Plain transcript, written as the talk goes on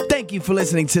Thank you for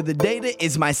listening to the Data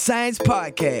is My Science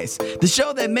podcast, the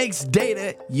show that makes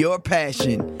data your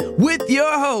passion, with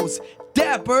your host,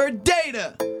 Dapper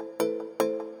Data.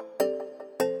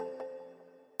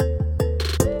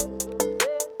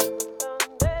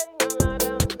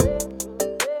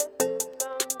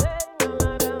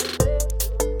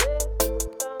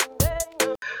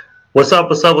 What's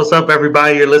up,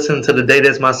 everybody? You're listening to the Data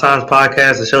is My Science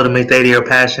podcast, the show to make data your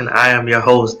passion. I am your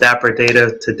host, Dapper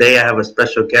Data. Today I have a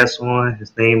special guest on.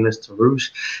 His name is Tarush.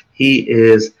 He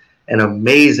is an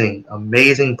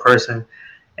amazing person.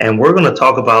 And we're going to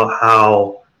talk about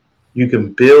how you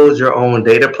can build your own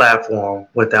data platform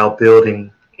without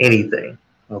building anything.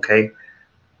 Okay.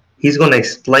 He's going to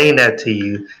explain that to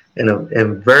you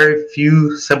in very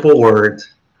few simple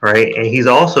words, right? And he's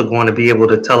also going to be able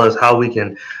to tell us how we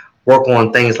can work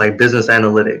on things like business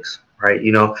analytics, right?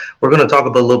 We're going to talk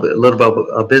about a little bit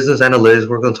about business analytics.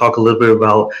 We're going to talk a little bit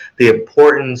about the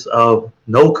importance of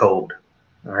no code,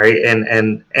 all right?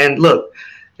 And look,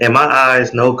 in my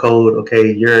eyes, no code,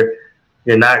 okay, you're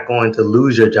not going to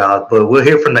lose your job, but we'll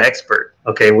hear from the expert.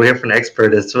 Okay, we'll hear from the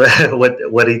expert as to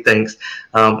what he thinks,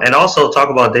 and also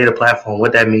talk about data platform,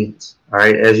 what that means. All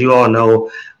right, as you all know,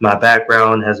 my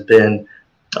background has been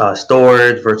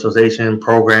storage, virtualization,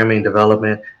 programming,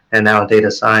 development, and now data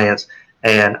science.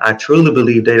 And I truly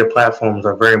believe data platforms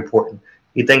are very important.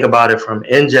 You think about it from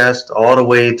ingest all the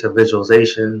way to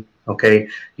visualization. Okay,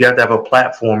 you have to have a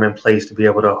platform in place to be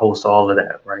able to host all of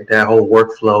that, right? That whole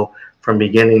workflow from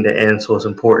beginning to end. So it's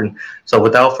important. So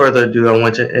without further ado, I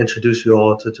want to introduce you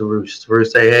all to Tarush. Tarush,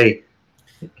 say hey.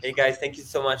 Hey guys, thank you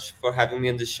so much for having me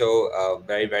on the show.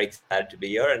 Very excited to be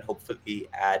here and hopefully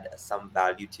add some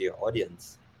value to your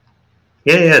audience.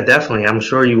 Yeah, definitely. I'm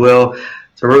sure you will.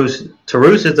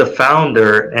 Tarush is the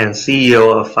founder and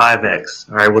CEO of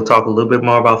 5X. All right, we'll talk a little bit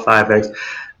more about 5X.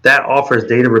 That offers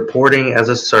data reporting as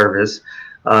a service,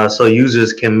 so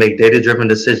users can make data-driven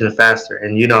decisions faster.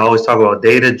 And I always talk about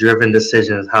data-driven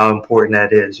decisions, how important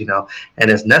that is.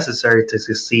 And it's necessary to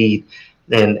succeed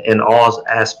in all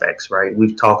aspects. Right?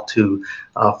 We've talked to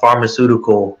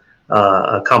pharmaceutical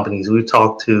companies. We've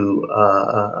talked to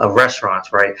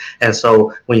restaurants, right? And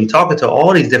so when you're talking to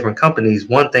all these different companies,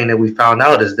 one thing that we found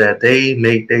out is that they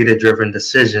make data-driven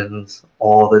decisions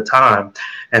all the time.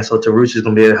 And so Tarush is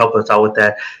going to be able to help us out with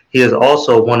that. He is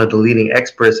also one of the leading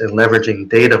experts in leveraging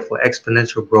data for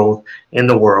exponential growth in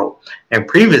the world. And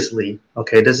previously,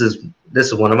 okay, this is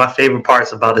one of my favorite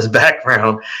parts about his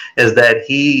background, is that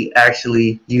he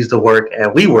actually used to work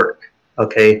at WeWork.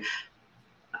 Okay,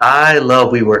 I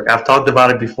love WeWork. I've talked about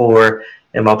it before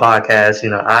in my podcast.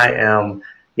 I am,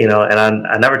 and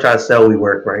I never try to sell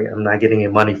WeWork, right? I'm not getting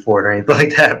any money for it or anything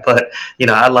like that. But,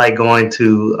 I like going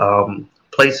to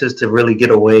places to really get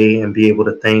away and be able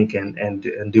to think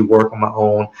and do work on my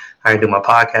own. I can do my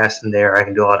podcast in there. I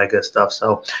can do all that good stuff.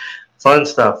 So fun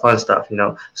stuff.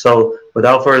 So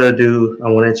without further ado, I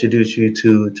want to introduce you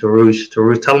to Tarush.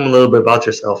 Tarush, tell them a little bit about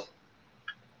yourself.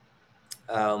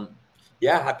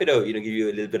 Yeah, happy to give you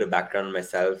a little bit of background on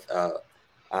myself.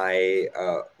 I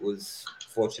was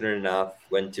fortunate enough,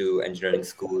 went to engineering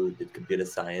school, did computer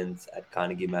science at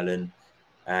Carnegie Mellon,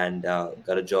 and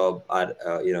got a job out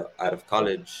of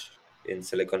college in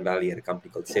Silicon Valley at a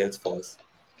company called Salesforce.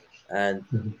 And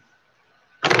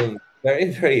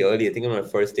very early, I think on my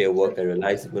first day of work, I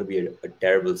realized I'm going to be a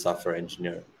terrible software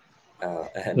engineer.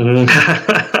 And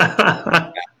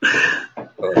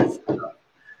was,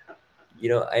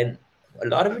 and a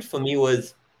lot of it for me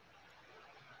was,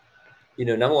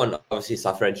 number one, obviously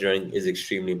software engineering is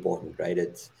extremely important, right?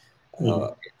 It's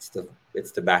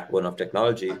the backbone of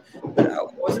technology. But I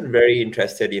wasn't very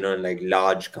interested, in like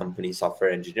large company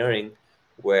software engineering,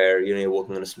 where you're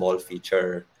working on a small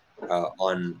feature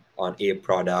on a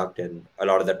product, and a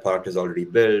lot of that product is already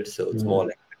built, so it's more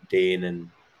like maintain and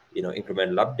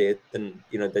incremental updates, and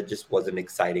that just wasn't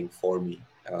exciting for me.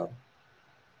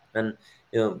 And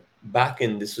back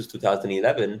in, this was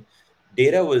 2011,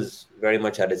 data was very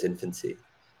much at its infancy,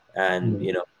 and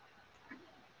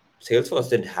Salesforce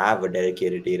didn't have a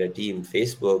dedicated data team.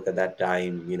 Facebook at that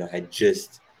time, had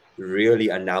just really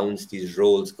announced these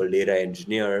roles called data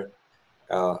engineer.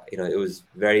 It was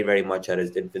very much at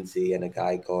its infancy, and a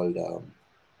guy called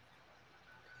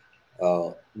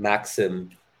Maxim,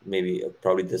 maybe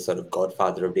probably the sort of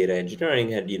godfather of data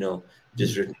engineering, had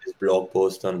just written this blog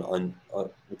post on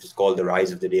which is called "The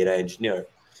Rise of the Data Engineer,"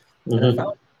 and I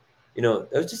found it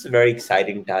was just a very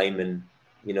exciting time, and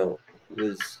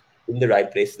was in the right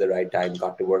place at the right time.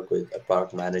 Got to work with a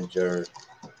product manager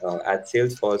at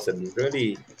Salesforce, and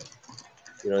really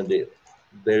they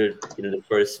built the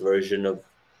first version of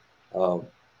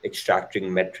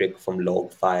extracting metric from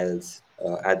log files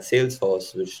at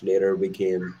Salesforce, which later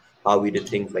became how we did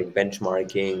things like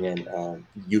benchmarking and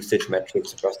usage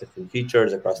metrics across different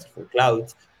features, across different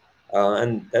clouds.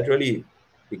 And that really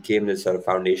became the sort of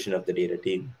foundation of the data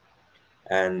team.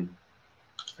 And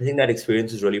I think that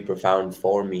experience is really profound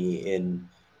for me in,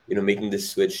 making this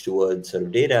switch towards sort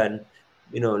of data. And,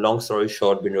 long story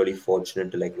short, been really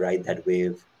fortunate to like ride that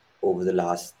wave over the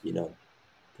last,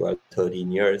 12,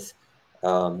 13 years.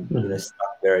 Mhm.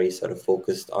 Stuck very sort of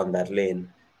focused on that lane.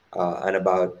 And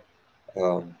about,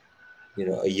 um,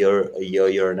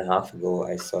 year and a half ago,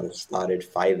 I sort of started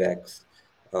 5X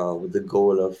with the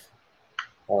goal of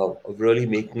really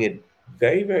making it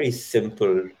very, very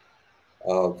simple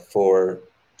for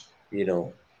you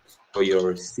know, for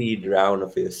your seed round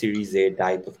of your Series A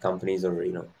type of companies, or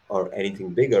or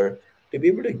anything bigger, to be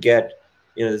able to get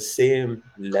the same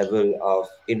level of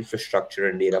infrastructure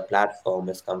and data platform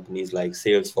as companies like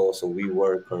Salesforce or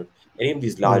WeWork or any of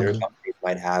these larger Mhm. companies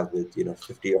might have with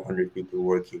 50 or 100 people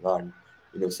working on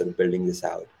sort of building this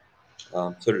out.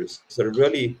 Sort of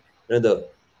really the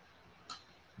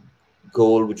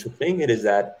goal which we're playing it is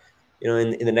that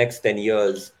in the next 10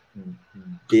 years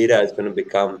data is going to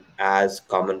become as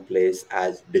commonplace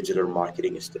as digital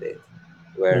marketing is today,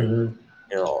 where Mhm.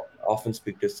 often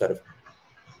speak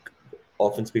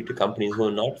to companies who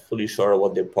are not fully sure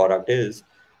what their product is,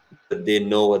 but they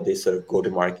know what they sort of go to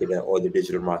market or the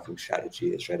digital marketing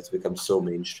strategy is, right? It's become so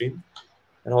mainstream,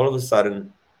 and all of a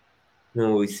sudden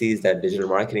we see is that digital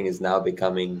marketing is now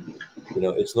becoming,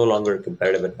 it's no longer a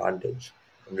competitive advantage.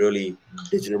 And really,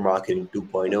 digital marketing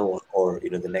 2.0, or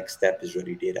the next step is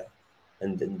really data.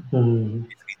 And then Mhm.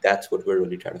 basically that's what we're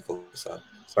really trying to focus on.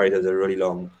 Sorry, that was a really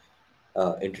long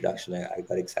introduction. I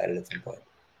got excited at some point.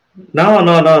 No,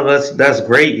 no, no. That's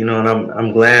great, and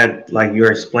I'm glad like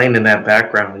you're explaining that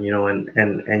background,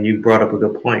 and you brought up a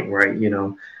good point, right?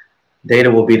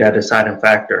 Data will be that deciding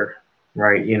factor,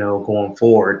 right? Going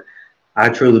forward. I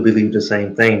truly believe the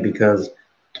same thing because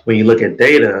when you look at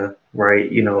data, right,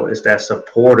 it's that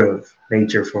supportive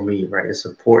nature for me, right? It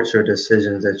supports your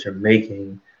decisions that you're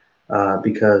making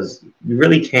because you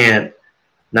really can't,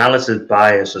 not unless it's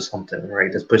bias or something,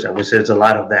 right? Just push that, which there's a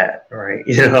lot of that, right?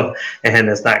 And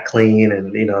it's not clean,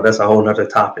 and that's a whole nother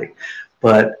topic.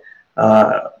 But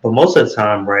most of the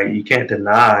time, right, you can't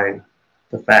deny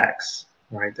the facts,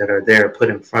 right, that are there put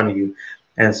in front of you.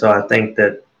 And so I think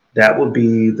that that would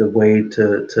be the way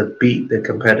to beat the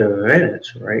competitive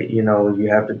advantage, right? You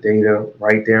have the data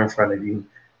right there in front of you,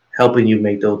 helping you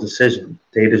make those decisions,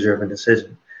 data-driven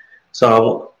decisions.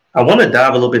 So I want to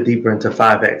dive a little bit deeper into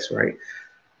 5X, right?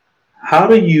 How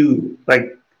do you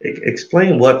like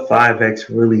explain what 5X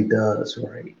really does,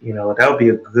 right? That would be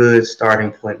a good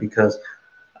starting point because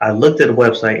I looked at the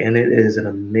website and it is an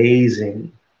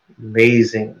amazing,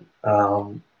 amazing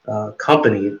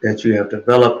company that you have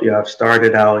developed. You have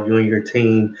started out, you and your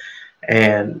team,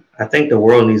 and I think the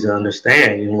world needs to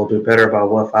understand a little bit better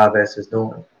about what 5S is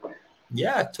doing.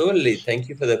 Yeah, totally. Thank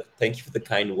you for the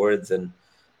kind words. And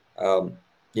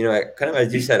kind of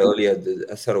as you said earlier,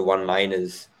 a sort of one line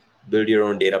is build your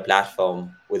own data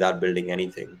platform without building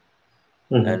anything.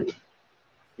 And Mm-hmm.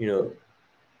 you know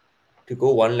to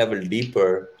go one level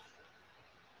deeper,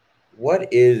 what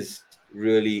is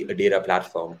really a data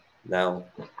platform? Now,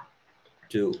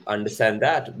 to understand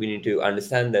that, we need to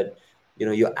understand that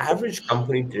your average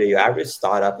company today, your average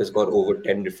startup has got over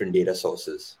 10 different data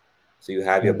sources. So you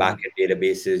have your Mm-hmm. backend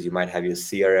databases, you might have your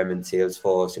CRM in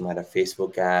Salesforce, you might have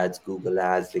Facebook ads, Google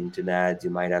ads, LinkedIn ads,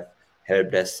 you might have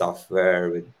help desk software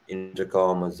with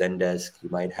Intercom or Zendesk, you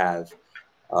might have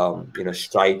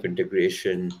Stripe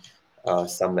integration,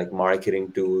 some like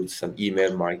marketing tools, some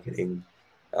email marketing.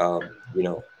 Um, you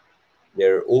know,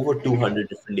 there are over 200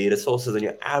 different data sources, and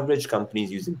your average company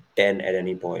is using 10 at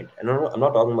any point. And I'm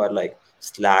not talking about like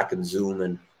Slack and Zoom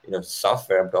and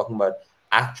software. I'm talking about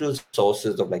actual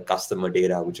sources of like customer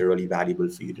data, which are really valuable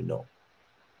for you to know.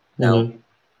 Now, Mm-hmm.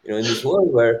 in this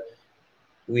world where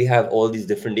we have all these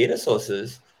different data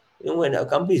sources, when a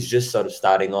company is just sort of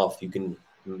starting off,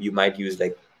 you might use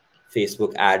like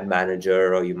Facebook ad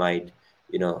manager, or you might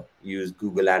use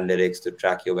Google Analytics to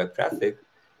track your web traffic.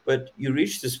 But you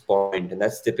reach this point, and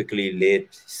that's typically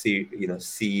late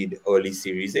seed, early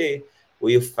Series A,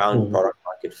 where you've found Mm-hmm. product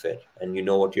market fit and you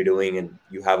know what you're doing and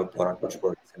you have a product which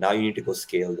works, and now you need to go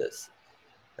scale this.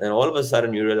 And then all of a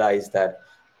sudden, you realize that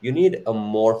you need a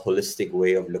more holistic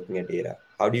way of looking at data.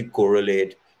 How do you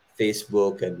correlate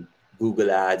Facebook and Google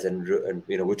ads, and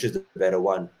which is the better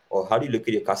one? Or how do you look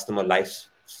at your customer life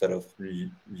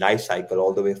cycle,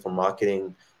 all the way from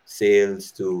marketing,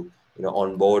 sales, to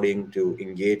onboarding, to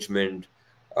engagement,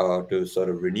 to sort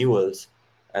of renewals,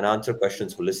 and answer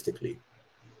questions holistically.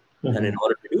 And in Mhm.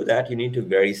 order to do that, you need to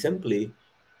very simply,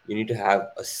 you need to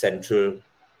have a central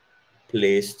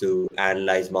place to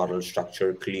analyze, model,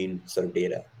 structure, clean sort of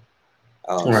data.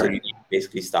 So you Right. need to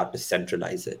basically start to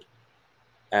centralize it.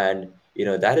 And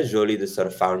that is really the sort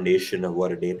of foundation of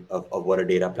what a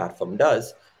data platform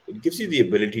does. It gives you the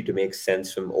ability to make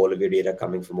sense from all of your data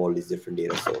coming from all these different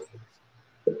data sources.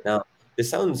 Now, this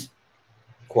sounds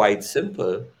quite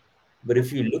simple, but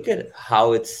if you look at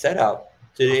how it's set up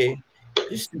today,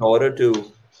 just in order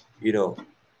to, you know,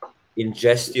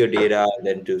 ingest your data,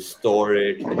 then to store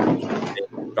it, then to clean it,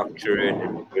 structure it,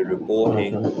 and build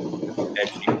reporting, Mhm.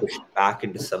 eventually push it back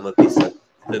into some of these sort of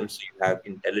systems. So you have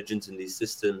intelligence in these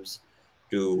systems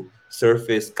to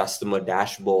surface customer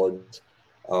dashboards.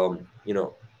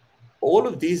 All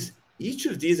of these, each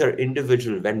of these are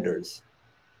individual vendors,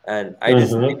 and I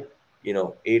just named,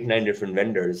 Mhm. 8 9 different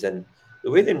vendors. And the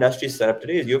way the industry is set up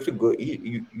today is you have to go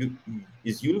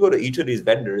you'll go to each of these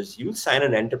vendors, you'll sign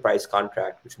an enterprise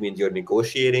contract, which means you're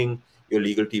negotiating, your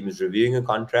legal team is reviewing a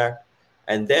contract,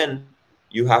 and then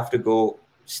you have to go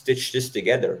stitch this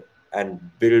together and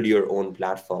build your own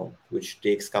platform, which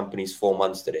takes companies 4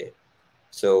 months today.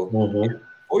 So, Mhm.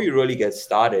 before you really get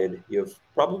started, you've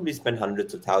probably spent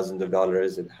hundreds of thousands of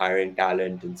dollars in hiring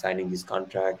talent and signing these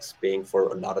contracts, paying for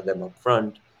a lot of them up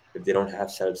front if they don't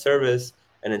have self-service,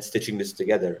 and then stitching this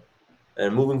together.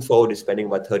 And moving forward, you're spending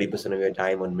about 30% of your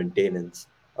time on maintenance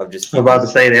of just I'm about keeping.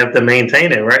 to say they have to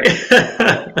maintain it, right?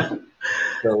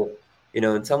 So,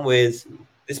 in some ways,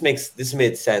 this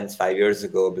made sense 5 years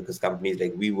ago because companies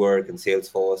like WeWork and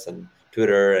Salesforce and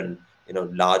Twitter and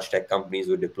large tech companies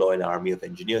would deploy an army of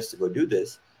engineers to go do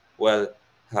this. Well,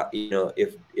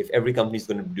 if every company is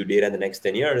going to do data in the next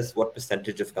 10 years, what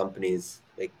percentage of companies,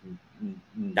 like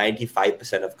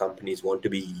 95% of companies, want to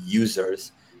be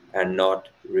users and not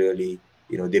really,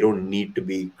 they don't need to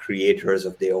be creators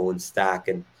of their own stack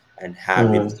and have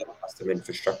Mhm. sort of custom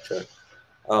infrastructure.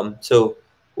 So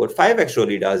what 5x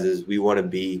really does is we want to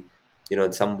be,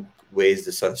 in some ways,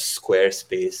 the sort of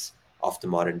Squarespace of the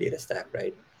modern data stack,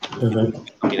 right? If you think of Mhm.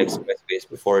 a company like Squarespace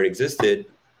before it existed,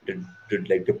 to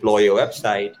like deploy your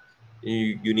website,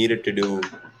 you needed to do,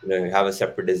 have a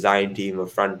separate design team, a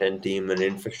front end team, an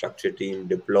infrastructure team,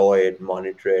 deploy it,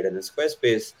 monitor it, and then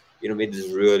Squarespace, made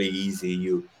this really easy.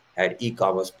 You had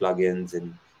e-commerce plugins,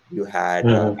 and you had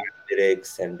Mhm.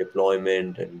 analytics and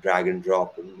deployment and drag and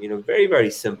drop, and very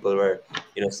very simple, where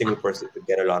a single person could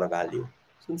get a lot of value.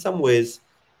 So in some ways,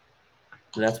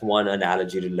 and that's one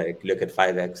analogy to like look at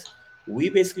 5x. We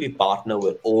basically partner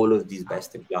with all of these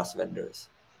best in class vendors.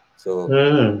 So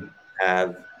Mhm.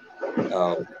 have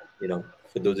uh,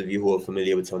 for those of you who are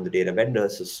familiar with some of the data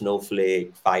vendors, so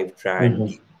Snowflake, Fivetran,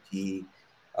 Mhm. DBT,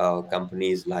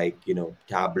 companies like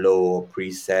Tableau,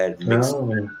 Preset, Oh.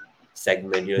 Mixpanel,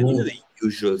 Segment. These are Mhm. the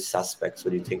usual suspects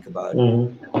when you think about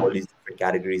Mhm. all these different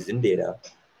categories in data.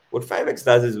 What 5x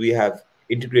does is we have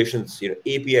integrations,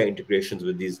 API integrations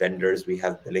with these vendors. We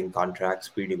have billing contracts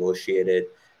pre-negotiated.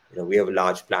 We have a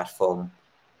large platform,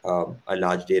 a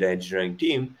large data engineering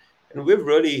team, and we've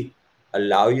really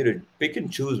allow you to pick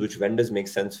and choose which vendors make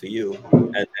sense for you.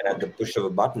 And then at the push of a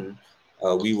button,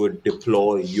 we would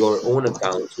deploy your own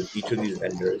accounts with each of these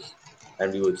vendors,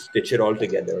 and we would stitch it all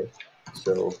together.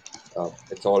 So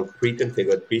it's all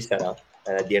pre-configured, pre-set up,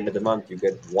 and at the end of the month, you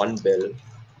get one bill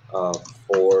uh,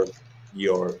 for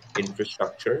your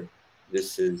infrastructure.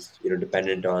 This is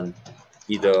dependent on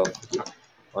either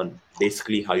on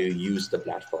basically how you use the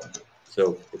platform.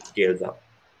 So it scales up.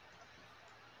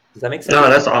 Does that make No,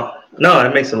 sense? that's all. No,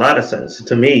 it makes a lot of sense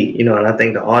to me. And I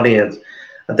think the audience,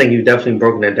 I think you've definitely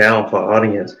broken it down for our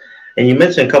audience. And you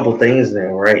mentioned a couple things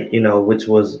there, right? Which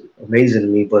was amazing to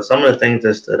me. But some of the things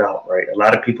that stood out, right? A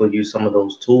lot of people use some of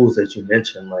those tools that you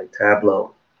mentioned, like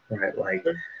Tableau, right? Like,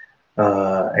 Sure.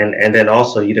 and then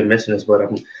also you didn't mention this, but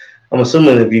I'm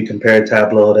assuming if you compare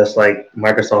Tableau, that's like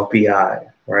Microsoft BI,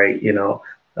 right?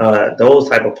 Those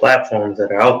type of platforms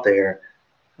that are out there.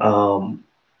 Um,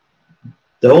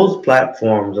 those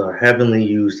platforms are heavily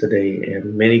used today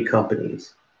in many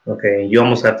companies. Okay, and you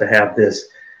almost have to have this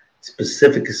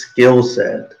specific skill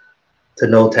set to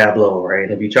know Tableau, right?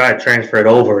 And if you try to transfer it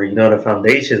over, the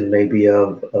foundation maybe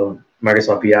of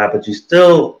Microsoft BI, but you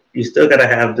still got to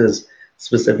have this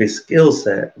specific skill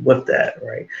set with that,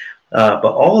 right?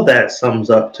 But all of that sums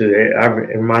up to it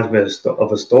reminds me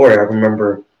of a story. I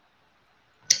remember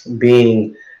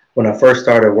being when I first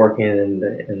started working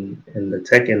in the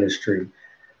tech industry,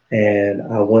 and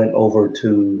I went over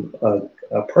to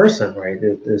a person, right?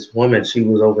 This woman, she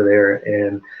was over there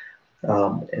and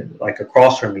like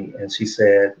across from me, and she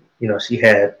said, she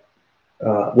had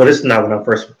Well, this is not when I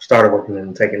first started working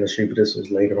in the tech industry, but this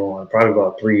was later on, probably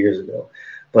about 3 years ago.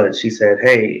 But she said,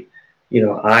 "Hey,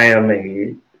 I am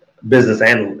a business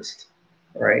analyst,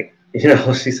 right?"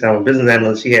 She said, "I'm a business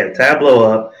analyst." She had Tableau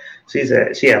up. She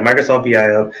said she had Microsoft BI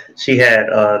up. She had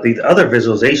these other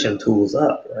visualization tools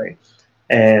up, right?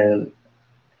 And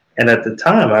and at the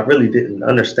time, I really didn't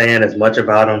understand as much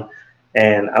about them.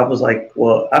 And I was like,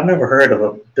 well, I've never heard of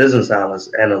a business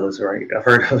analyst, right? I've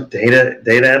heard of data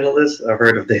analysts. I've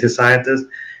heard of data scientists.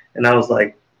 And I was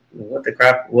like, what the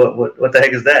crap? What the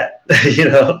heck is that?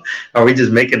 Are we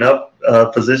just making up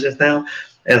positions now?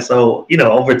 And so,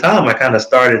 over time, I kind of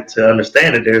started to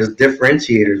understand that there's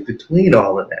differentiators between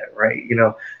all of that, right?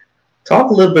 Talk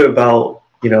a little bit about,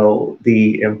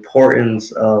 the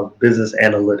importance of business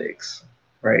analytics,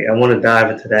 right? I want to dive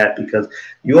into that because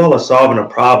you all are solving a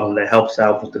problem that helps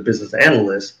out with the business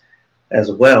analyst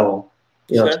as well.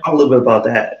 Talk Sure. a little bit about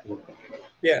that.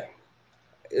 Yeah,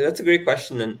 that's a great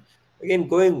question. And again,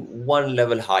 going one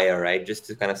level higher, right? Just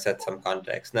to kind of set some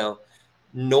context. Now,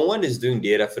 no one is doing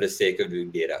data for the sake of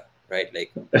doing data, right?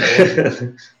 Like no one is for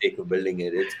the sake of building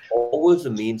it. It's always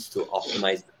a means to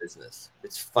optimize the business.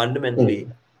 It's fundamentally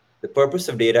Mhm, the purpose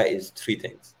of data is three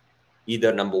things.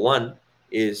 Either number one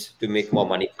is to make more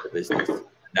money for the business.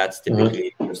 That's mhm,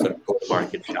 typically your sort of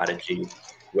go-to-market strategy,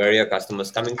 where are your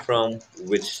customers coming from,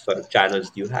 which sort of channels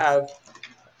do you have,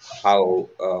 how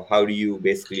do you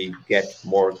basically get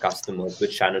more customers,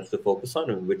 which channels to focus on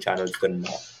and which channels to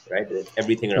not, right? It's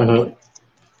everything around go. mhm,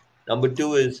 Number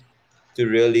two is to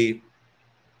really,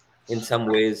 in some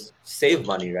ways, save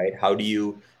money, right? How do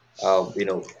you,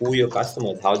 who your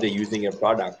customers, how they're using your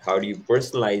product, how do you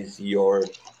personalize your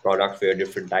product for your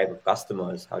different type of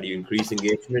customers, how do you increase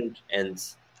engagement and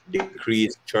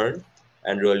decrease churn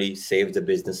and really save the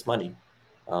business money.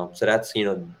 So that's,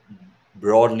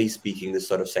 broadly speaking, the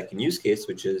sort of second use case,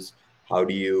 which is how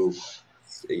do you,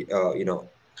 uh, you know,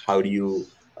 how do you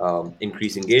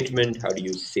increase engagement? How do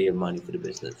you save money for the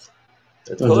business?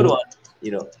 The third mhm, one,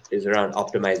 is around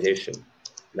optimization.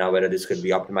 Now, whether this could be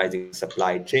optimizing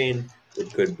supply chain,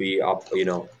 it could be uh,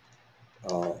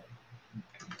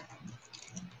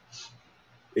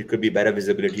 it could be better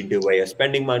visibility into where you're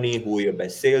spending money, who are your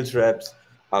best sales reps,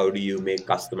 how do you make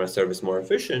customer service more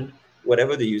efficient.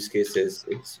 Whatever the use case is,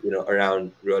 it's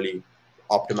around really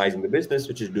optimizing the business,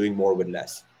 which is doing more with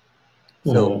less.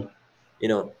 So, mhm, you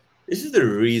know, this is the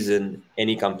reason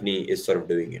any company is sort of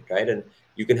doing it, right? And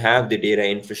you can have the data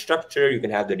infrastructure, you can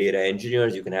have the data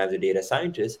engineers, you can have the data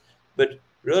scientists, but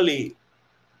really,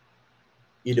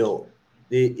 you know,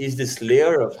 there is this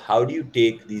layer of how do you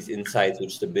take these insights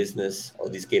which the business or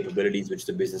these capabilities which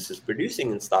the business is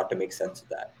producing and start to make sense of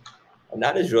that. And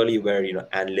that is really where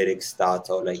analytics starts,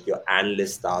 or like your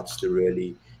analyst starts to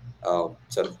really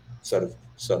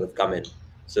sort of come in.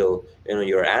 So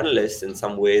your analysts in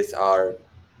some ways are,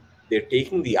 they're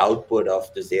taking the output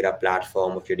of this data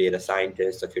platform of your data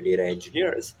scientists, of your data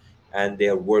engineers, and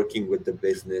they're working with the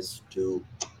business to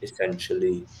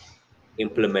essentially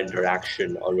implement or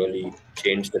action or really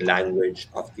change the language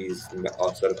of these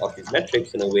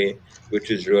metrics in a way which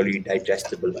is really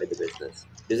digestible by the business.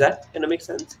 Does that kind of make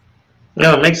sense?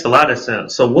 No, it makes a lot of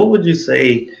sense. So, what would you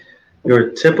say your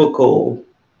typical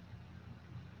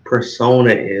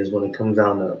persona is when it comes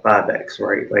down to 5X,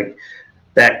 right? Like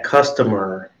that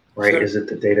customer, right? Sure, Is it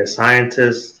the data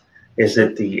scientist? Is sure.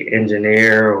 it the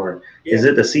engineer, or is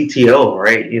Yeah, it the CTO,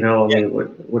 right? I yeah. mean,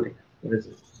 what is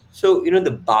it? So,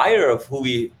 the buyer of who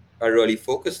we are really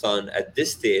focused on at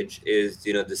this stage is,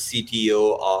 the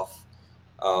CTO of,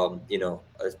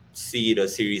 a seed or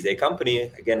Series A company.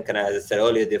 Again, kind of as I said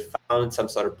earlier, they found some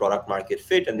sort of product market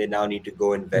fit and they now need to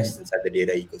go invest inside the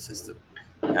data ecosystem.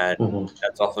 And Mm-hmm.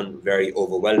 that's often very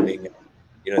overwhelming.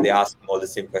 They ask them all the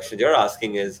same questions you're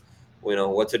asking is,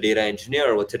 what's a data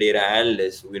engineer? What's a data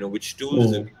analyst? Which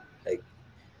tools do Mm-hmm. we like?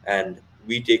 And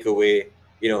we take away,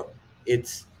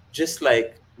 it's just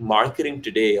like marketing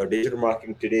today or digital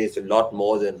marketing today is a lot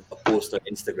more than a post on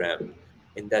Instagram.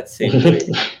 In that same way,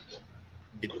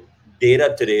 d-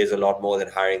 data today is a lot more than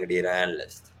hiring a data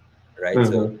analyst, right?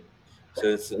 So, Mm-hmm.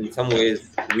 it's, in some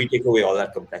ways, we take away all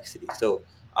that complexity. So,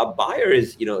 a buyer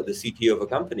is, the CTO of a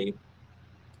company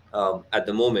at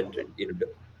the moment, and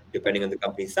depending on the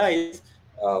company size.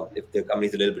 If the company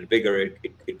is a little bit bigger,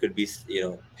 it could be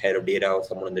head of data or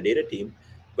someone on the data team.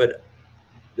 But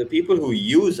the people who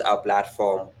use our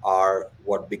platform are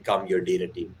what become your data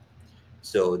team.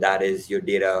 So that is your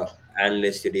data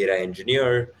analyst, your data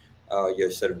engineer,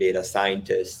 your sort of data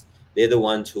scientist. They're the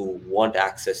ones who want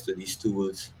access to these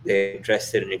tools. They're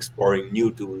interested in exploring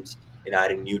new tools, in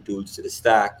adding new tools to the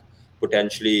stack.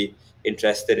 potentially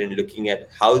interested in looking at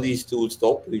how these tools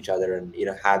talk to each other, and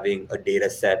having a data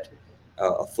set,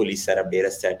 a fully set up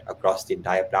data set across the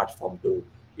entire platform to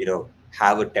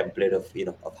have a template of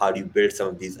of how do you build some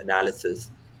of these analysis.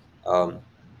 um,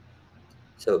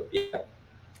 so yeah.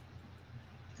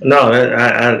 No,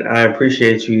 I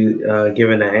appreciate you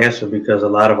giving that answer because a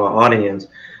lot of our audience,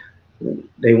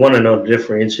 they want to know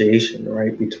differentiation,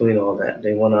 right, between all that.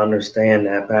 They want to understand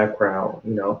that background,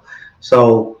 you know.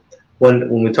 So when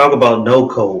we talk about no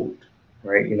code,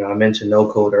 right, you know, I mentioned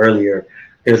no code earlier.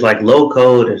 There's like low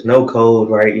code, there's no code,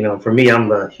 right? You know, for me,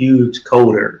 I'm a huge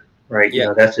coder, right? You Yeah,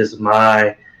 know, that's just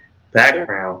my sure.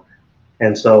 background.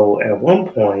 And so at one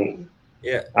point,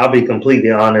 Yeah, I'll be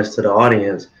completely honest to the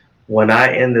audience, when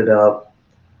I ended up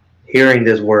hearing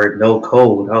this word no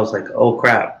code, I was like, oh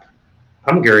crap,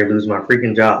 I'm going to lose my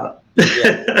freaking job.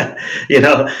 yeah, You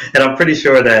know, and I'm pretty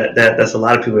sure that's a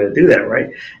lot of people that do that, right?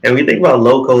 And we think about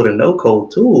low code and no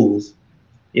code tools,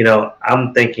 you know,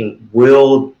 I'm thinking,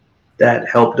 will that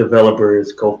help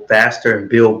developers go faster and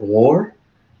build more,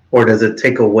 or does it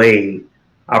take away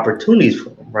opportunities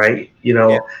from them, right? You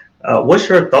yeah, know, what's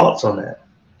your thoughts on that?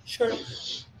 sure.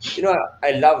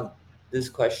 I love this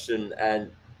question, and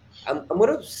I'm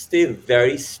going to stay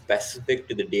very specific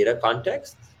to the data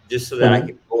context just so that I Mm-hmm.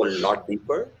 can go a lot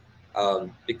deeper,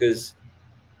 because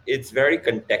it's very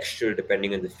contextual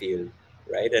depending on the field,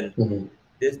 right? And Mm-hmm.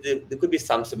 there could be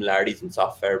some similarities in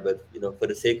software, but for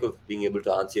the sake of being able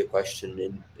to answer your question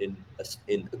in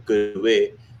a good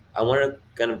way, I want to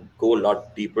kind of go a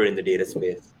lot deeper in the data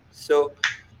space. So,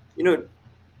 you know,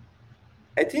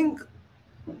 I think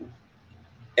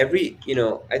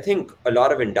I think a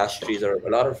lot of industries or a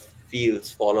lot of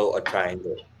fields follow a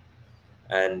triangle,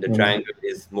 and the Mm-hmm. triangle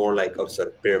is more like a sort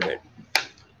of pyramid.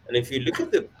 And if you look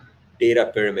at the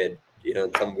data pyramid,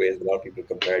 in some ways, a lot of people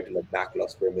compare it to like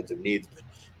Maslow's pyramids of needs, but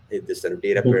it's this sort of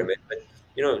data pyramid. But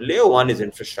layer one is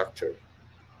infrastructure,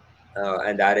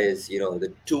 and that is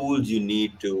the tools you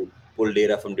need to pull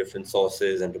data from different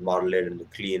sources and to model it and to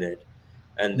clean it.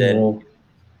 And then Mm-hmm.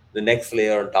 the next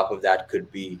layer on top of that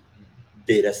could be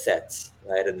data sets,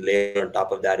 right? And the layer on top of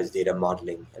that is data modeling,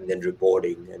 and then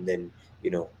reporting, and then you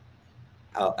know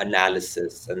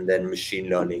analysis, and then machine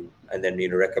learning, and then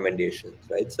recommendations,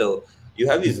 right? So you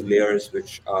have these layers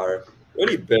which are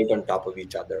really built on top of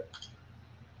each other,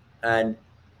 and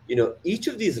each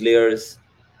of these layers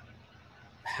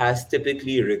has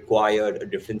typically required a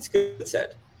different skill set.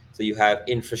 So you have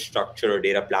infrastructure or data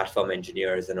platform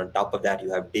engineers, and on top of that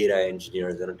you have data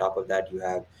engineers, and on top of that you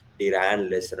have data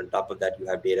analysts, and on top of that you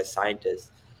have data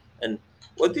scientists. And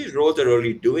what these roles are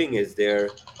really doing is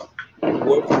they're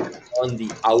working on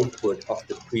the output of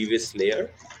the previous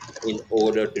layer in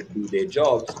order to do their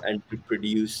jobs and to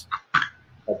produce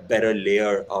a better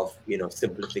layer of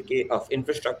simplification of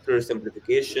infrastructure,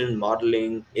 simplification,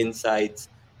 modeling, insights,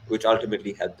 which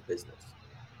ultimately help the business.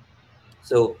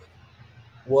 So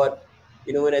what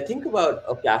when I think about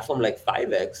a platform like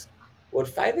 5x, what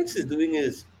 5x is doing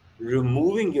is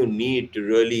removing your need to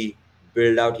really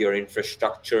build out your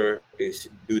infrastructure to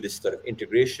do this sort of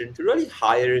integration, to really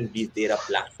hiring these data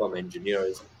platform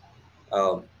engineers.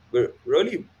 We're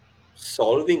really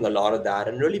solving a lot of that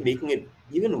and really making it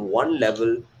even one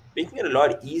level, making it a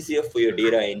lot easier for your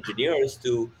data engineers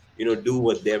to do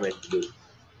what they're meant to do.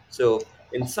 So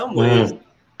in some ways, Mm-hmm.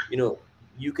 you know,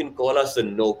 you can call us a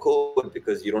no code because you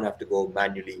don't have to go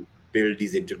manually build these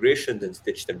integrations and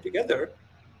stitch them together.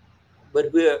 But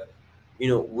we're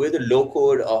the low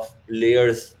code of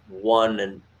layers one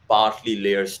and partly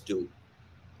layers two.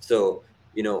 So,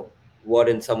 what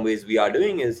in some ways we are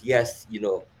doing is, yes,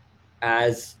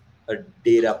 as a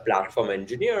data platform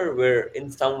engineer, we're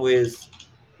in some ways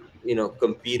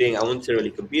competing. I wouldn't say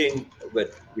really competing,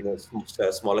 but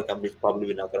smaller companies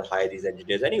probably not going to hire these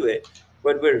engineers anyway.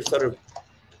 But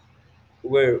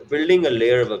we're building a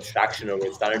layer of abstraction, or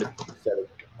we're starting to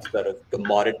sort of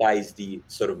commoditize the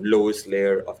sort of lowest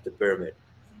layer of the pyramid.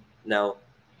 Now,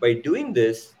 by doing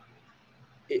this,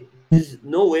 there's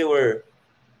no way we're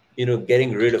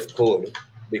getting rid of code,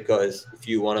 because if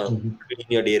you want to Mm-hmm. clean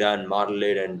your data and model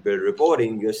it and build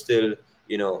reporting,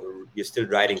 you know you're still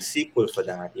writing SQL for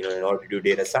that. In order to do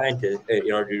data scientist,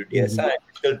 in order to do data Mm-hmm. science,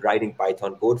 you're still writing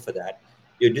Python code for that.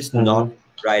 You're just not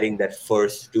Mm-hmm. writing that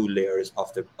first two layers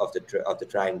of the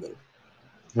triangle.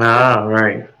 And Ah,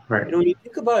 right, right. when you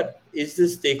think about, is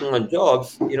this taking on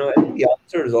jobs? I think the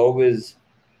answer is always,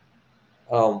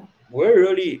 we're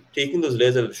really taking those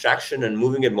layers of abstraction and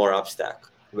moving it more upstack.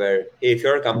 Where, hey, if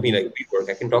you're a company Mm-hmm. like WeWork,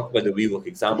 I can talk about the WeWork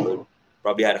example.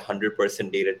 Probably had a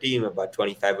 100% data team. About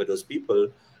 25 of those people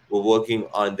were working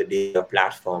on the data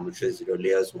platform, which is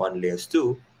layers one, layers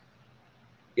two.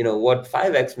 what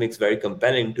 5x makes very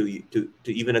compelling to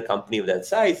even a company of that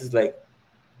size is like,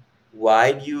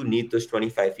 why do you need those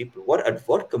 25 people?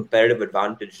 What comparative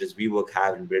advantage does WeWork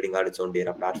have in building out its own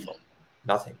data platform?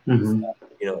 Nothing. Hmm.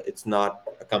 It's not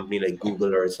a company like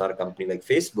Google, or it's not a company like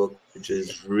Facebook, which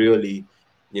is really,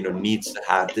 needs to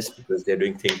have this because they're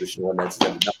doing things which no one else has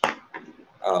ever done.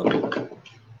 Um,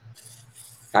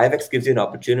 5x gives you an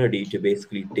opportunity to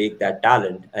basically take that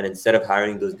talent, and instead of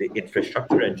hiring those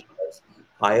infrastructure engineers,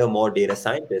 hire more data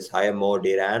scientists, hire more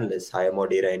data analysts, hire more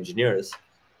data engineers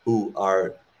who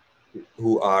are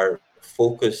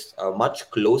focused much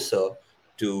closer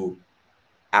to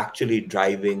actually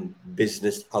driving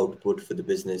business output for the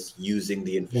business using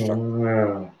the infrastructure.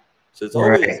 Wow. So it's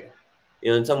always, Right.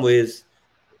 in some ways,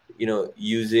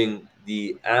 using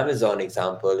the Amazon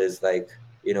example is like,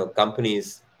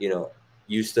 companies,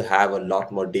 used to have a lot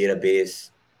more database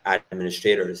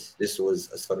administrators. This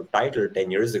was a sort of title 10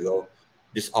 years ago,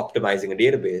 just optimizing a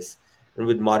database. And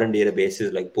with modern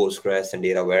databases like Postgres and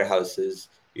data warehouses,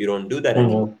 you don't do that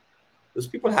anymore. Hmm. Those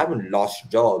people haven't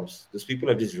lost jobs. Those people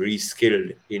have just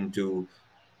reskilled into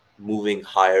moving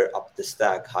higher up the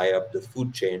stack, higher up the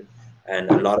food chain. And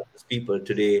a lot of those people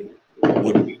today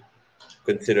would be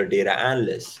considered data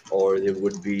analysts, or they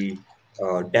would be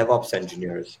DevOps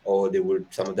engineers, or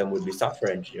some of them would be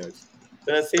software engineers.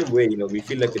 So in the same way, we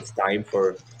feel like it's time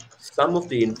for some of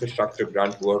the infrastructure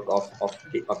grunt work of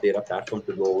data platform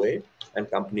to go away,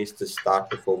 and companies to start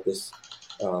to focus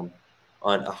um,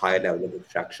 on a higher level of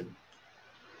abstraction.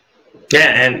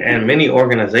 Yeah, and many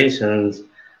organizations.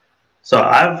 So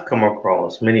I've come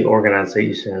across many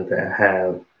organizations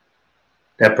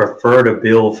that prefer to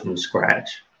build from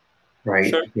scratch.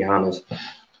 Right. Sure. To be honest,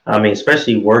 I mean,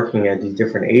 especially working at these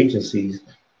different agencies.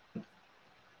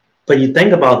 But you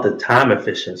think about the time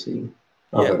efficiency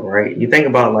of Yeah. it, right? You think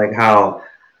about like how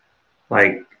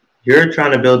like you're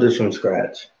trying to build this from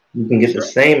scratch. You can get the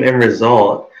Sure. same end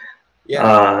result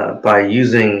Yeah. by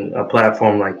using a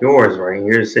platform like yours, right? And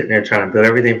you're sitting there trying to build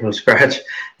everything from scratch,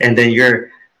 and then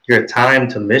your time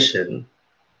to mission,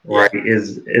 right, Yeah.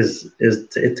 is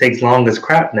it takes long as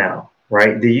crap now,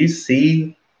 right? Do you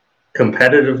see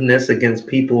competitiveness against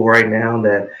people right now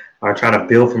that are trying to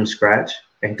build from scratch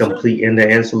and Sure. complete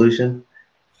end-to-end solution?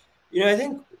 I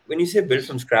think when you say build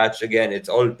from scratch, again, it's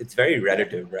very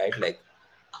relative, right? Like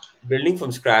building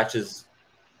from scratch is,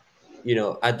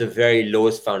 at the very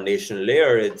lowest foundational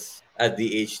layer. It's at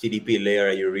the HTTP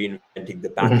layer, you're reinventing the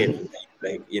packet,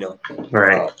 like, uh,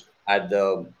 Right. at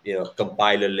the,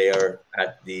 compiler layer,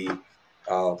 at the,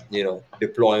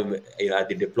 deployment, at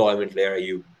the deployment layer,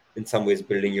 you in some ways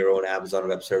building your own Amazon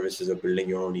Web Services or building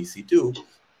your own EC2.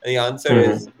 And the answer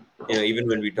is, Mm-hmm. even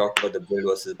when we talk about the build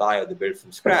versus buy or the build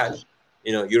from scratch,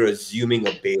 you're assuming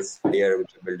a base layer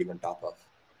which you're building on top of.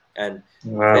 And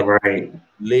that Right.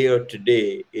 layer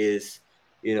today is,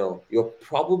 you're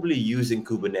probably using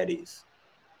Kubernetes,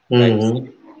 right? So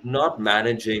Mm-hmm. not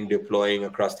managing, deploying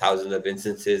across thousands of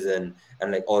instances, and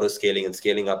like auto scaling and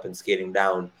scaling up and scaling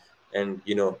down. And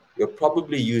you're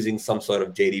probably using some sort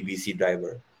of JDBC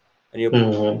driver, and you're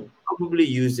Mm-hmm. probably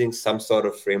using some sort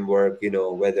of framework,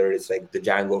 whether it's like the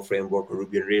Django framework or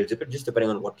Ruby on Rails, but just depending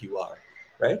on what you are,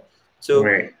 right? So,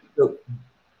 Right. so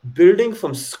building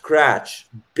from scratch,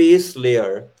 base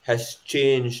layer has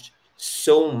changed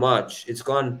so much. It's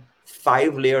gone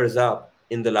 5 layers up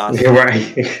in the You're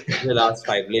last right.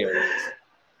 5 layers.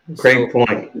 Great So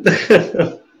point.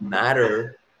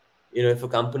 matter, if a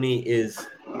company is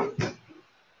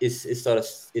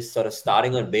sort of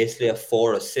starting on base layer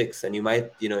 4 or 6, and you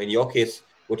might, in your case,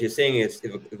 what you're saying is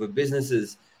if a business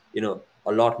is,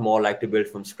 a lot more like to build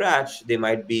from scratch, they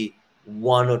might be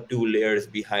 1 or 2 layers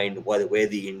behind where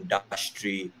the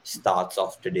industry starts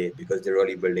off today because they're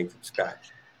really building from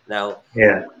scratch. Now,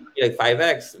 Yeah. like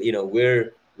 5x,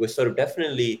 we're sort of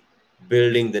definitely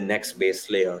building the next base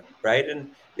layer, right? And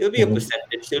there'll be a Mm-hmm.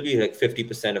 percentage, there'll be like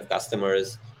 50% of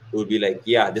customers who will be like,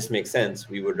 yeah, this makes sense,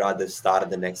 we would rather start at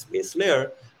the next base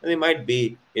layer. And there might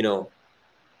be,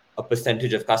 a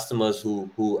percentage of customers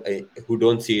who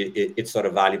don't see it's sort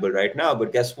of valuable right now.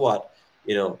 But guess what?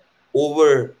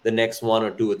 Over the next 1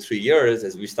 or 2 or 3 years,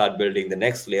 as we start building the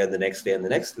next layer, the next layer, and the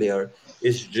next layer,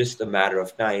 it's just a matter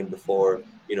of time before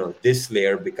this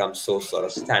layer becomes so sort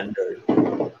of standard.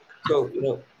 So,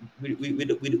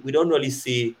 we don't really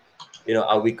see,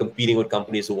 are we competing with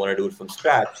companies who want to do it from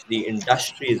scratch? The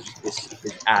industry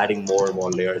is adding more and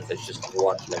more layers. That's just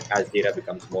what, like, as data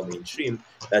becomes more mainstream,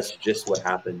 that's just what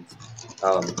happens.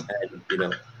 And,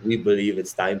 we believe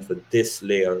it's time for this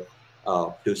layer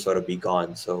to sort of be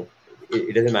gone. So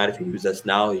it doesn't matter if you use us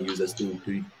now, you use us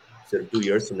sort of 2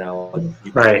 years from now,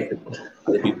 you can use Right. it,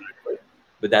 other people.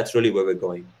 but that's really where we're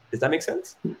going. Does that make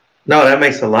sense? No, that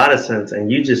makes a lot of sense.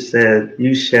 And you just said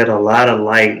you shed a lot of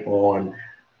light on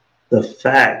the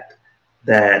fact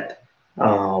that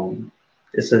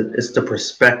it's the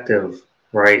perspective,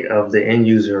 right, of the end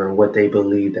user and what they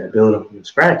believe that building from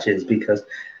scratch is. Because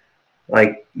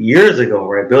like years ago,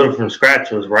 right, building from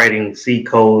scratch was writing C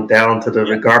code down to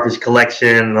the garbage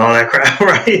collection and all that crap,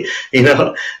 right?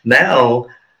 Now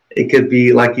it could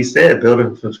be like you said,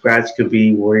 building from scratch could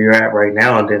be where you're at right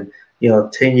now, and then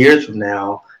 10 years from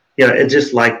now, it's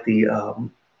just like the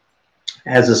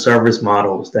as a service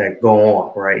models that go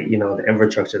on, right? The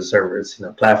infrastructure as a service,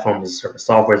 platform as a service,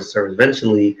 software as a service.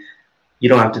 Eventually, you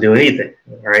don't have to do anything,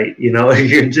 right?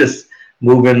 You're just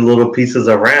moving little pieces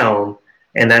around,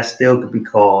 and that still could be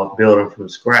called building from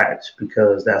scratch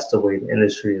because that's the way the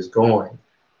industry is going,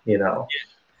 you know.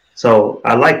 So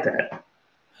I like that.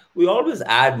 We always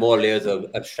add more layers of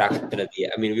abstraction at the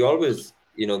end. I mean, we always,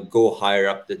 go higher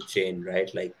up the chain, right?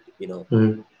 Like,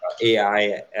 Mm.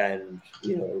 AI and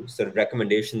sort of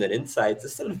recommendations and insights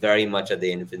is still very much at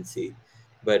the infancy,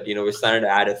 but we're starting to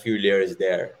add a few layers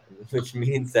there, which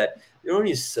means that there are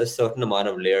only a certain amount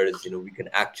of layers we can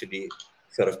actually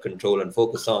sort of control and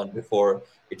focus on before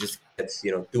it just gets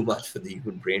too much for the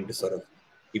human brain to sort of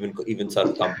even sort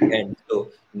of comprehend.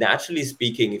 So naturally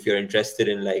speaking, if you're interested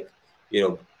in like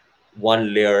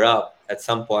one layer up, at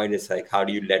some point it's like how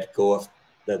do you let go of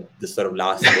the sort of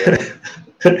last layer of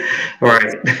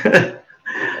Right.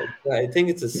 I think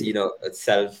it's a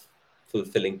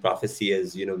self-fulfilling prophecy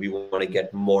as we want to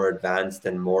get more advanced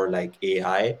and more like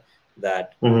AI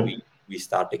that Mhm. we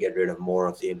start to get rid of more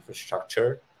of the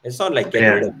infrastructure. It's not like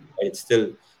getting rid Yeah. of it, it's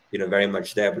still very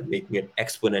much there, but making it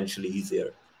exponentially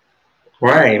easier.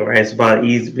 Right. Right. It's about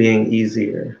ease being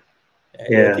easier. Like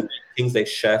Yeah. things like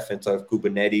Chef and sort of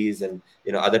Kubernetes and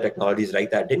other technologies like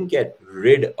that didn't get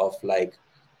rid of like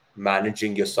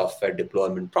managing your software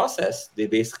deployment process. They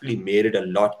basically made it a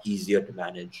lot easier to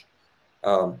manage.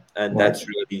 And Right. that's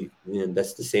really,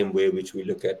 that's the same way which we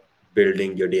look at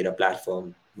building your data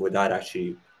platform without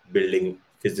actually building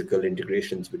physical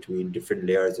integrations between different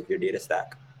layers of your data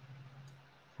stack.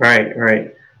 Right,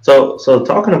 right. So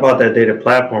talking about that data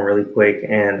platform really quick,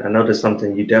 and I know there's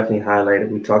something you definitely highlighted.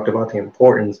 We talked about the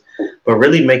importance, but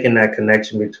really making that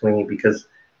connection between, because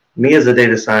me as a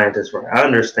data scientist, right, I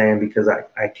understand because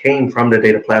I came from the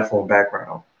data platform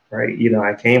background, right?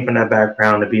 I came from that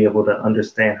background to be able to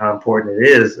understand how important it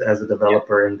is as a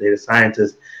developer and data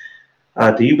scientist.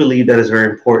 Do you believe that it's very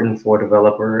important for a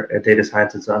developer, a data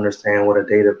scientist, to understand what a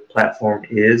data platform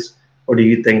is, or do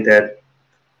you think that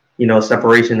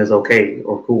separation is okay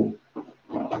or cool?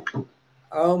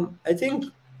 I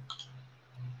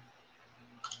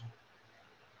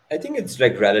think it's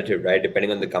like relative, right?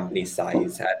 Depending on the company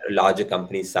size. At a larger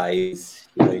company size,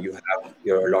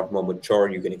 you're a lot more mature.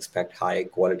 You can expect high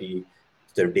quality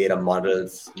sort of data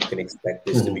models. You can expect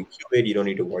this to Hmm. be QA. You don't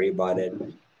need to worry about it.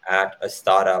 At a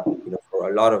startup, for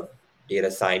a lot of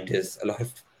data scientists who are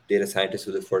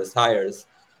the first hires,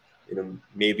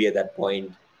 maybe at that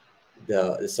point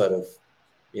the sort of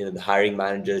the hiring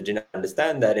managers didn't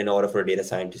understand that in order for a data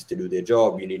scientist to do their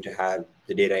job, you need to have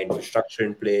the data infrastructure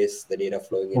in place, the data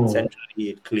flowing in Hmm. centrally,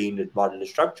 it clean, it modeled, and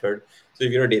structured. So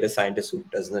if you're a data scientist who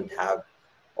doesn't have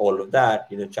all of that,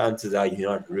 chances are you're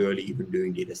not really even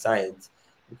doing data science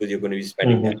because you're going to be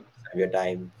spending 90% Hmm. of your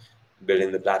time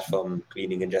building the platform,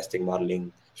 cleaning, ingesting,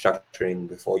 modeling, structuring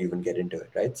before you even get into it,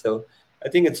 right? So I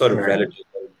think it's sort of Right. relative.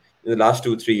 In the last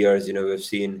 2 3 years, we've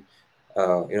seen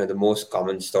the most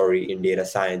common story in data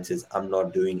science is I'm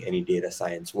not doing any data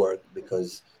science work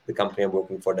because the company I'm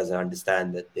working for doesn't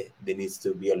understand that there needs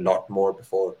to be a lot more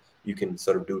before you can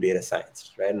sort of do data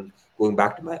science, right? And going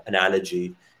back to my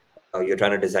analogy, you're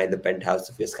trying to design the penthouse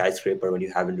of your skyscraper when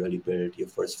you haven't really built your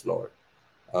first floor.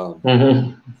 Um,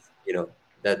 Hmm. you know,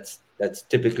 that's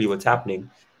typically what's happening,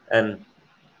 and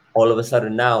all of a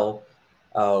sudden now,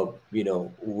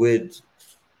 with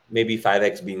maybe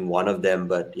 5x being one of them,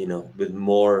 but with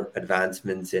more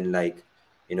advancements in like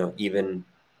even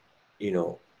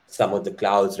some of the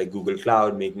clouds like Google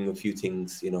Cloud making a few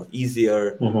things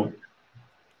easier, Hmm.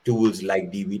 tools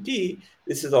like DBT,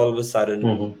 this is all of a sudden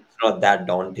Hmm. it's not that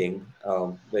daunting,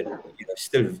 but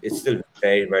still it's still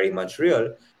very very much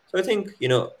real. So I think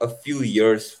a few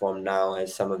years from now,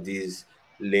 as some of these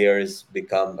layers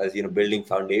become as building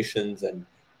foundations and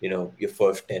your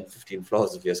first 10 15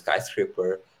 floors of your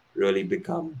skyscraper really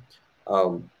become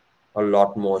um, a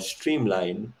lot more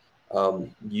streamlined.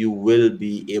 You will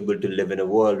be able to live in a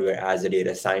world where as a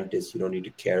data scientist you don't need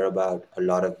to care about a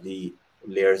lot of the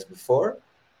layers before.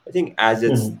 I think as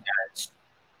it's Hmm. stands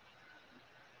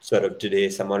sort of today,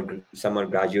 someone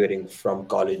graduating from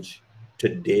college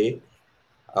today,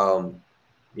 um,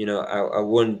 I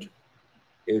wouldn't.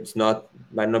 It's not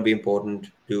might not be important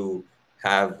to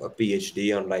have a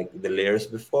PhD on like the layers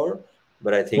before,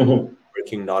 but I think Mhm.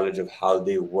 working knowledge of how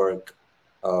they work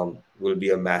will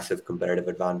be a massive competitive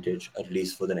advantage, at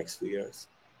least for the next few years.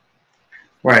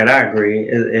 Right, I agree.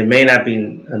 It may not be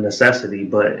a necessity,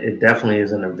 but it definitely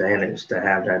is an advantage to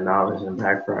have that knowledge and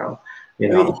background. You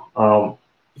I mean, know,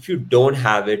 if you don't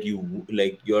have it,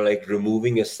 you're like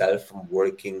removing yourself from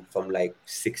working from like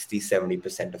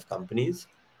 60-70% of companies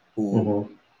who mhm.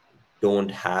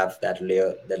 don't have that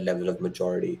level of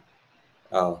maturity.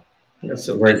 Uh, That's a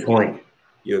so great basically,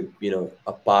 point.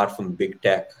 apart from big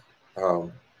tech,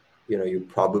 um, you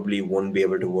probably won't be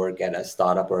able to work at a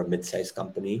startup or a mid-sized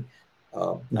company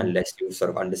Mhm. unless you sort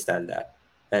of understand that.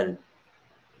 And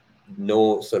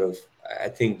no sort of, I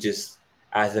think just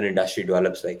as an industry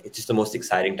develops, like it's just the most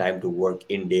exciting time to work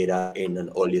in data in an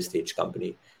earlier stage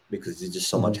company because there's just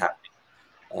so much Mhm.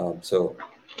 happening. So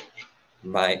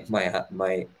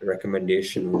my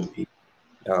recommendation would be,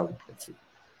 it's,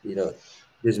 you know,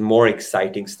 there's more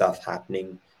exciting stuff happening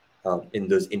in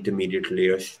those intermediate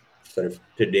layers sort of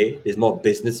today. There's more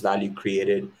business value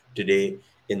created today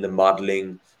in the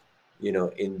modeling,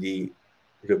 in the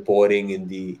reporting, in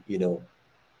the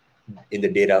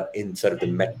data, in sort of the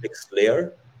metrics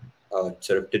layer,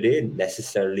 sort of today,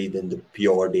 necessarily than the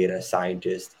pure data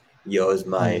scientist. Here's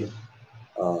my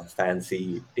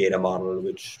fancy data model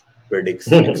which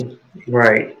predicts X. Mhm.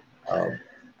 Right. Um,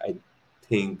 I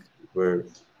think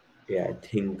I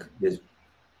think there's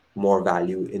more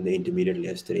value in the intermediate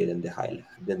layers today than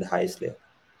the highest layer.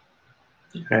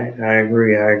 I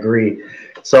agree. I agree.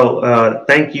 So,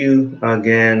 thank you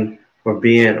again for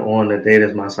being on the Data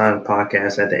is My Science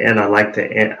podcast. At the end, I like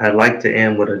to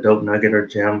end with a dope nugget or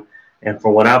gem. And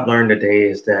for what I've learned today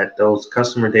is that those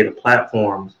customer data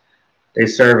platforms, they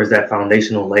serve as that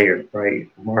foundational layer, right?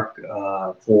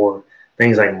 For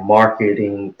things like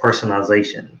marketing,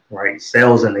 personalization, right?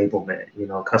 Sales enablement,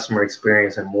 customer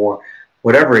experience and more.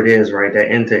 Whatever it is, right?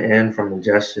 That end to end from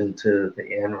ingestion to the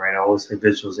end, right? I always say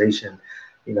visualization,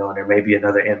 and there may be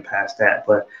another end past that.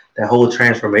 But that whole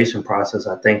transformation process,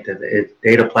 I think that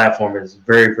data platform is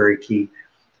very, very key.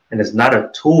 And it's not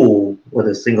a tool with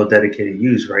a single dedicated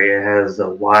use, right? It has a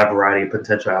wide variety of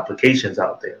potential applications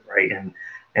out there, right?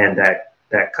 And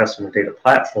that customer data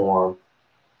platform,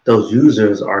 those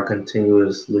users are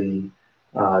continuously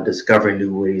discovering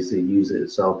new ways to use it.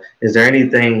 So, is there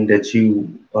anything that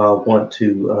you want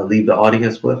to leave the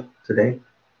audience with today?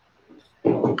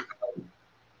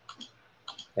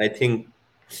 I think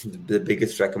the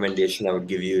biggest recommendation I would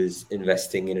give you is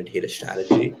investing in a data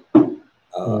strategy. Uh,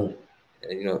 Mm.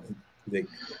 and, like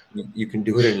you can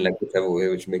do it in like whichever way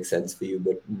which makes sense for you,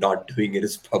 but not doing it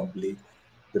is probably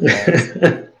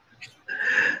the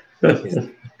is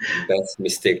the best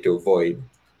mistake to avoid.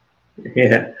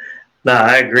 Yeah. No,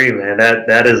 I agree, man.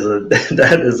 That is a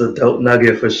that is a dope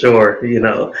nugget for sure.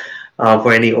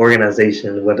 For any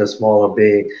organization, whether small or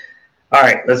big. All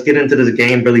right, let's get into this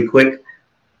game really quick.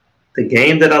 The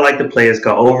game that I like to play is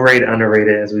called Overrated,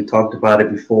 Underrated. As we talked about it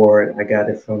before, I got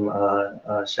it from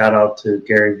shout out to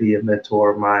Gary Vee, a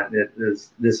mentor of mine.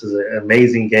 This is an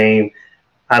amazing game.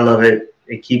 I love it.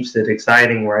 It keeps it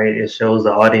exciting, right? It shows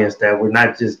the audience that we're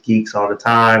not just geeks all the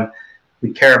time.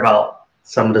 We care about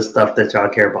some of the stuff that y'all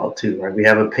care about too, right? We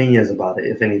have opinions about it,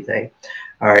 if anything.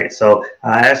 All right, so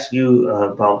I asked you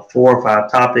about 4 or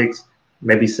 5 topics,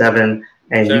 maybe 7,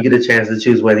 and you Sure. get a chance to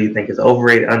choose whether you think it's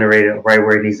overrated, underrated, or right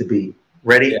where it needs to be. Yeah.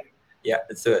 Ready? Yeah.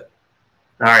 Let's do it.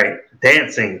 All right,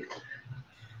 dancing.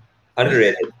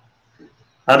 Underrated.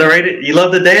 Underrated? You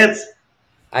love to dance?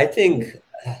 I think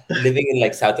living in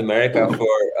like South America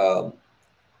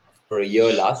for a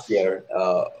year last year,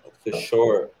 for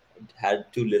sure,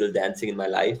 had too little dancing in my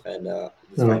life, and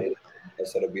just Hmm. find it a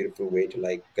sort of beautiful way to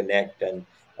like connect and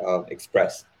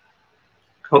express.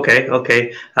 Okay,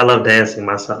 okay. I love dancing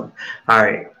myself. All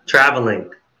right, traveling.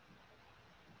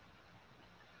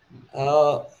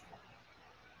 Uh,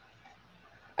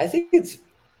 I think it's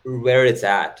where it's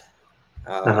at.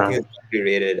 I think Uh-huh. it's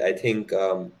underrated. I think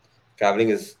traveling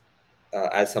is,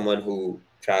 as someone who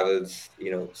travels,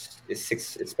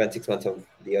 spent 6 months of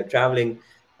the year traveling.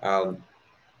 Um,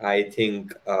 I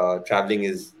think traveling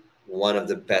is one of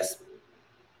the best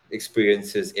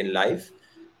experiences in life.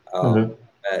 Um, Hmm.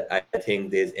 but I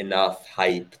think there's enough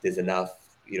hype, there's enough,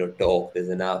 talk, there's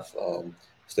enough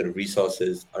sort of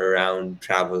resources around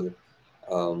travel,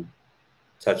 um,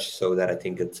 such so that I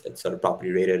think it's sort of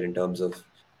properly rated in terms of,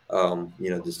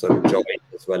 the sort of joy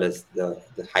as well as the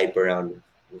hype around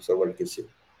sort of what it gives you.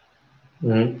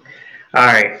 Hmm. All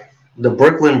right, the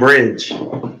Brooklyn Bridge.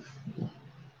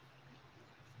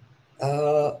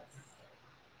 Uh,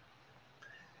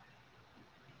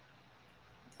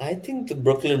 I think the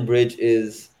Brooklyn Bridge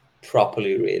is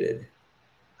properly rated.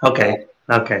 Uh, Okay.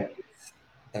 Okay.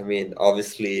 I mean,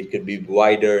 obviously, it could be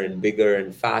wider and bigger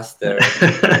and faster.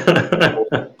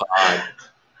 But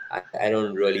I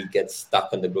don't really get stuck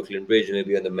on the Brooklyn Bridge,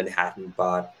 maybe on the Manhattan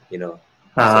part, because of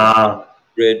the uh,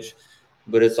 bridge.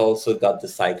 But it's also got the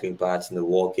cycling parts and the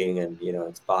walking, and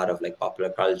it's part of like popular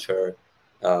culture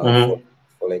uh, for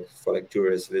mhm. for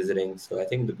tourists visiting. So I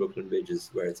think the Brooklyn Bridge is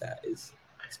where it's at, is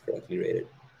correctly rated.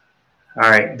 All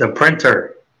right. The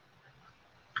printer.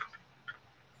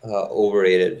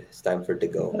 Overrated. It's time for it to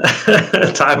go.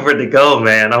 Time for it to go,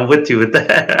 man. I'm with you with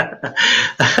that.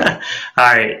 All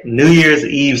right. New Year's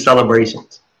Eve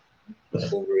celebrations.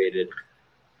 Overrated.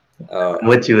 Uh, I'm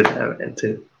with you with that, man,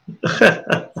 too.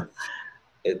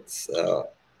 it's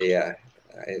yeah.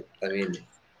 I mean,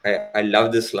 I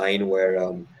love this line where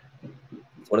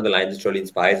it's one of the lines that really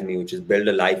inspires me, which is build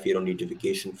a life you don't need to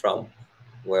vacation from,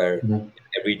 where Mhm.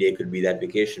 every day could be that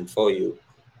vacation for you.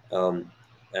 Um,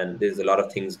 and there's a lot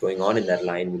of things going on in that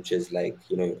line, which is like,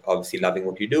 obviously loving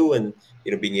what you do and,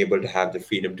 being able to have the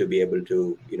freedom to be able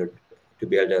to, to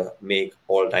be able to make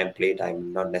all time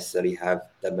playtime, not necessarily have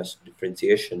that much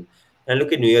differentiation. And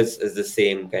look at New Year's as the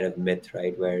same kind of myth,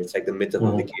 right? Where it's like the myth of a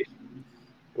Mhm. vacation,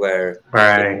 where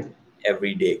Right.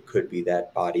 every day could be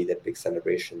that party, that big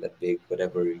celebration, that big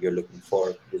whatever you're looking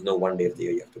for. There's no one day of the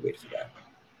year you have to wait for that.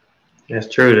 That's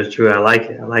true. That's true. I like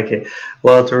it. I like it.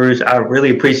 Well, Tarush, I really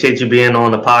appreciate you being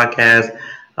on the podcast.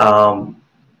 Um,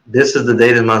 this is the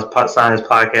Data Science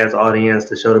Podcast audience,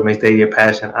 the show that makes data your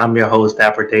passion. I'm your host,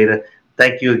 Dapper Data.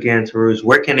 Thank you again, Tarush.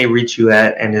 Where can they reach you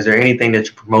at? And is there anything that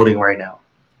you're promoting right now?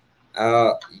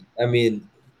 Uh, I mean,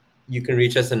 you can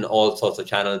reach us in all sorts of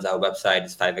channels. Our website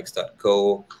is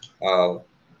 5x.co.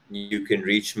 You can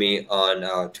reach me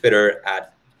on Twitter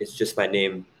at, it's just my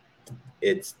name.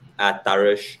 It's at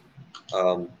Tarush.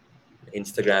 Um,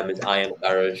 Instagram is I am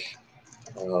Tarush.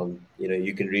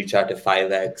 You can reach out to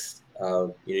 5x.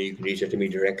 You can reach out to me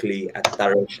directly at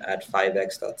tarush at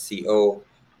 5x.co.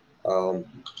 Um,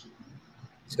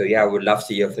 so yeah, I would love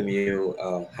to hear from you.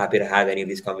 Happy to have any of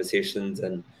these conversations,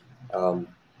 and um,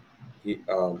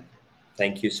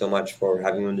 thank you so much for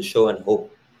having me on the show, and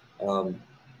hope um,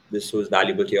 this was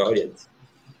valuable to your audience.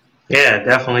 Yeah,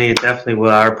 definitely, definitely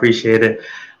will. I appreciate it.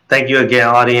 Thank you again,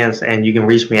 audience. And you can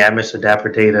reach me at Mr. Dapper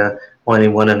Data on any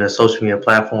one of the social media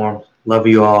platforms. Love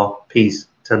you all. Peace.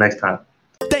 Till next time.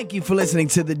 Thank you for listening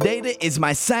to the Data is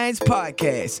My Science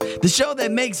podcast, the show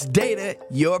that makes data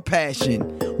your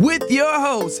passion, with your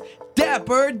host,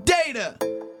 Dapper Data.